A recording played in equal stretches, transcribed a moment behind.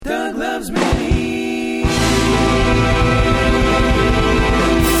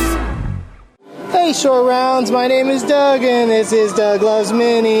Short Rounds. My name is Doug, and this is Doug Loves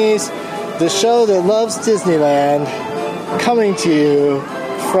Minis, the show that loves Disneyland, coming to you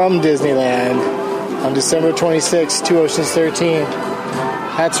from Disneyland on December 26th, Two Oceans 13.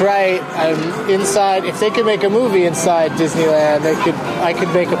 That's right, I'm inside. If they could make a movie inside Disneyland, I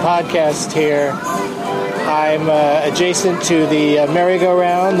could make a podcast here. I'm adjacent to the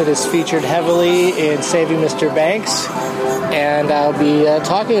merry-go-round that is featured heavily in Saving Mr. Banks, and I'll be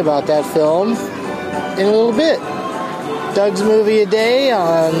talking about that film in a little bit. Doug's Movie a Day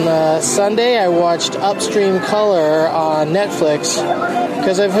on Sunday. I watched Upstream Color on Netflix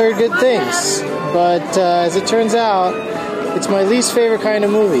because I've heard good things, but as it turns out, it's my least favorite kind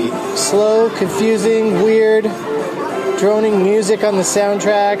of movie. Slow, confusing, weird, droning music on the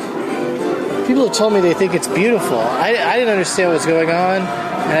soundtrack. People have told me they think it's beautiful. I didn't understand what was going on,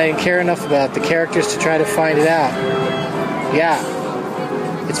 and I didn't care enough about the characters to try to find it out. Yeah.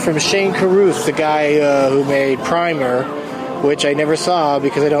 It's from Shane Carruth, the guy who made Primer, which I never saw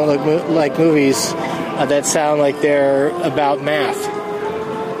because I don't like movies that sound like they're about math.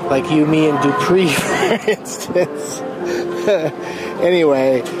 Like You, Me, and Dupree, for instance.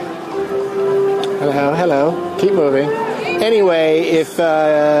 Anyway. Hello. Keep moving. Anyway, if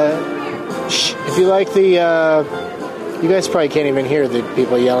you like you guys probably can't even hear the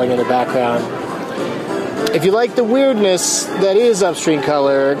people yelling in the background. If you like the weirdness that is Upstream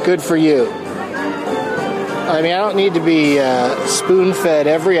Color, good for you. I mean, I don't need to be spoon-fed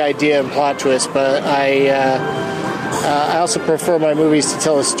every idea and plot twist, but I also prefer my movies to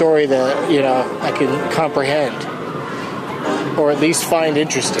tell a story that, I can comprehend, or at least find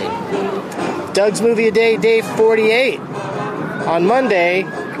interesting. Doug's Movie a Day, day 48. On Monday,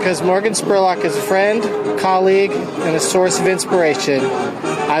 because Morgan Spurlock is a friend, colleague, and a source of inspiration,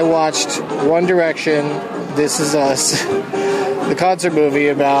 I watched One Direction, This Is Us, the concert movie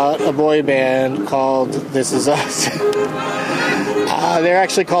about a boy band called This Is Us. They're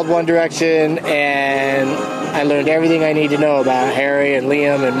actually called One Direction, and I learned everything I need to know about Harry and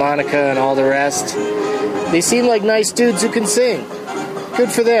Liam and Monica and all the rest. They seem like nice dudes who can sing.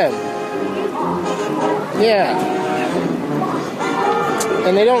 Good for them. Yeah.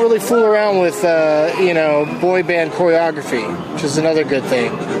 And they don't really fool around with, boy band choreography, which is another good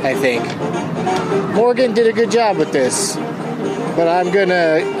thing, I think. Morgan did a good job with this, but I'm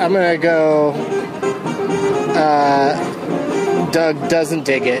gonna go. Doug doesn't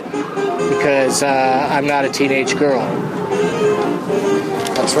dig it because I'm not a teenage girl.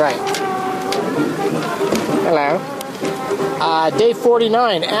 That's right. Hello. Day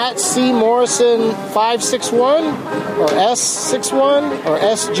 49 at C Morrison 561 or S61 or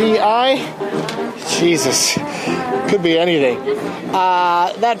SGI. Jesus, could be anything.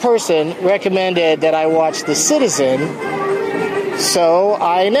 That person recommended that I watch The Citizen, so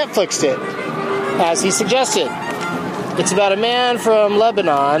I Netflixed it as he suggested. It's about a man from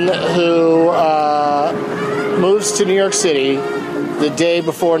Lebanon who moves to New York City the day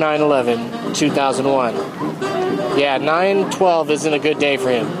before 9/11, 2001. Yeah, 9/12 isn't a good day for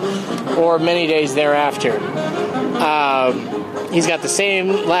him, or many days thereafter. He's got the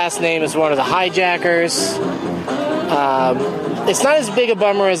same last name as one of the hijackers. It's not as big a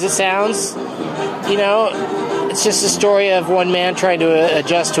bummer as it sounds. It's just a story of one man trying to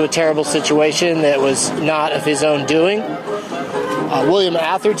adjust to a terrible situation that was not of his own doing. William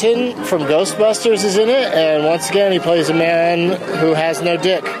Atherton from Ghostbusters is in it, and once again he plays a man who has no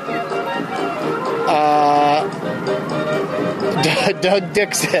dick. Doug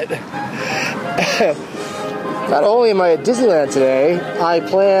Dixit. Not only am I at Disneyland today, I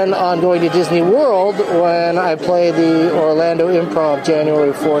plan on going to Disney World when I play the Orlando Improv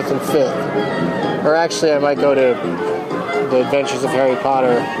January 4th and 5th. Or actually, I might go to the Adventures of Harry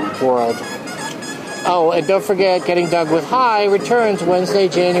Potter World. Oh, and don't forget, Getting Doug with High returns Wednesday,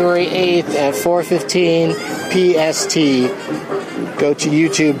 January 8th at 4:15 PST. Go to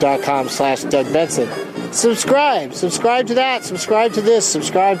youtube.com/Doug Benson. Subscribe to that, subscribe to this,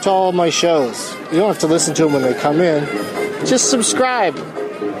 subscribe to all of my shows. You don't have to listen to them when they come in. Just subscribe.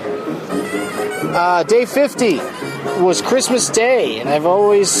 Day 50 was Christmas Day, and I've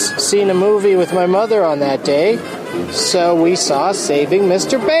always seen a movie with my mother on that day, so we saw Saving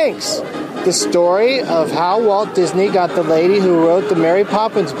Mr. Banks, the story of how Walt Disney got the lady who wrote the Mary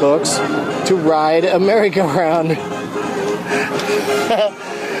Poppins books to ride a merry-go-round.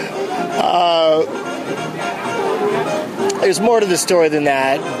 There's more to the story than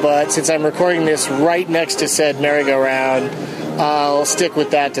that, but since I'm recording this right next to said merry-go-round, I'll stick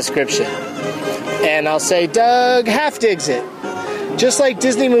with that description. And I'll say Doug half digs it. Just like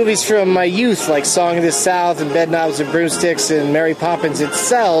Disney movies from my youth, like Song of the South and Bedknobs and Broomsticks and Mary Poppins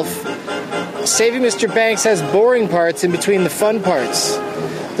itself, Saving Mr. Banks has boring parts in between the fun parts.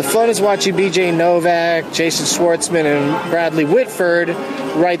 The fun is watching B.J. Novak, Jason Schwartzman, and Bradley Whitford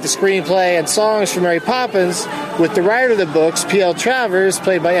write the screenplay and songs for Mary Poppins, with the writer of the books, P.L. Travers,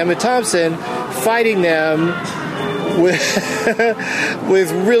 played by Emma Thompson, fighting them with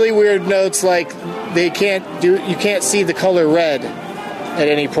with really weird notes like you can't see the color red at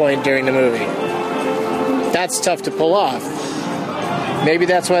any point during the movie. That's tough to pull off. Maybe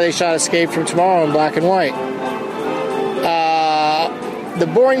that's why they shot Escape from Tomorrow in black and white. The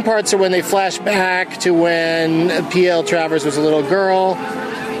boring parts are when they flash back to when P.L. Travers was a little girl.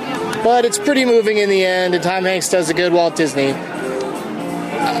 But it's pretty moving in the end, and Tom Hanks does a good Walt Disney.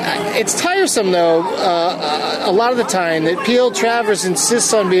 It's tiresome, though, a lot of the time, that P.L. Travers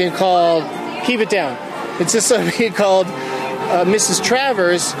insists on being called, keep it down, insists on being called Mrs.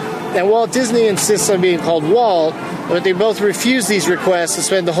 Travers, and Walt Disney insists on being called Walt, but they both refuse these requests and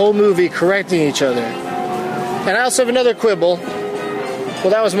spend the whole movie correcting each other. And I also have another quibble. Well,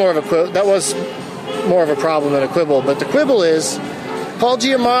 that was more of a problem than a quibble, but the quibble is Paul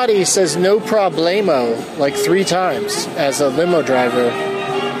Giamatti says no problemo like 3 times as a limo driver.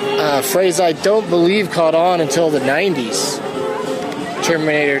 A phrase I don't believe caught on until the 90s.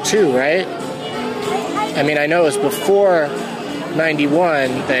 Terminator 2, right? I mean, I know it was before 91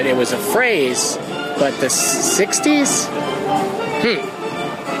 that it was a phrase, but the 60s?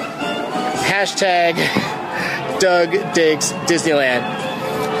 Hashtag Doug Digs Disneyland.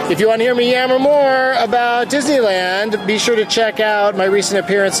 If you want to hear me yammer more about Disneyland, be sure to check out my recent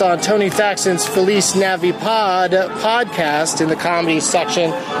appearance on Tony Thackston's Felice Navi podcast in the comedy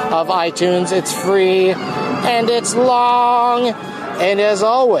section of iTunes. It's free, and it's long, and as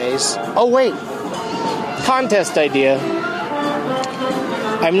always... Oh, wait. Contest idea.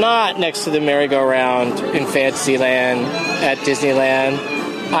 I'm not next to the merry-go-round in Fantasyland at Disneyland.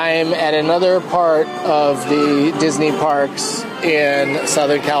 I'm at another part of the Disney parks in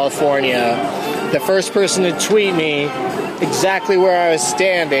Southern California. The first person to tweet me exactly where I was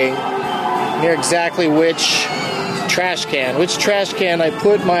standing, near exactly which trash can I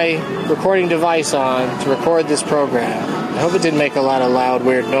put my recording device on to record this program. I hope it didn't make a lot of loud,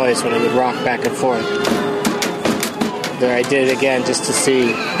 weird noise when it would rock back and forth. There, I did it again just to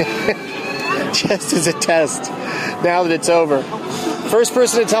see. Just as a test. Now that it's over. First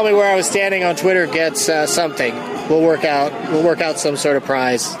person to tell me where I was standing on Twitter gets something. We'll work out some sort of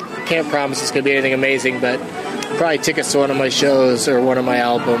prize. Can't promise it's going to be anything amazing, but probably tickets to one of my shows or one of my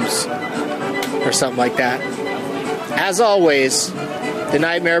albums or something like that. As always, the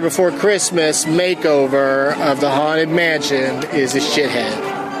Nightmare Before Christmas makeover of the Haunted Mansion is a shithead.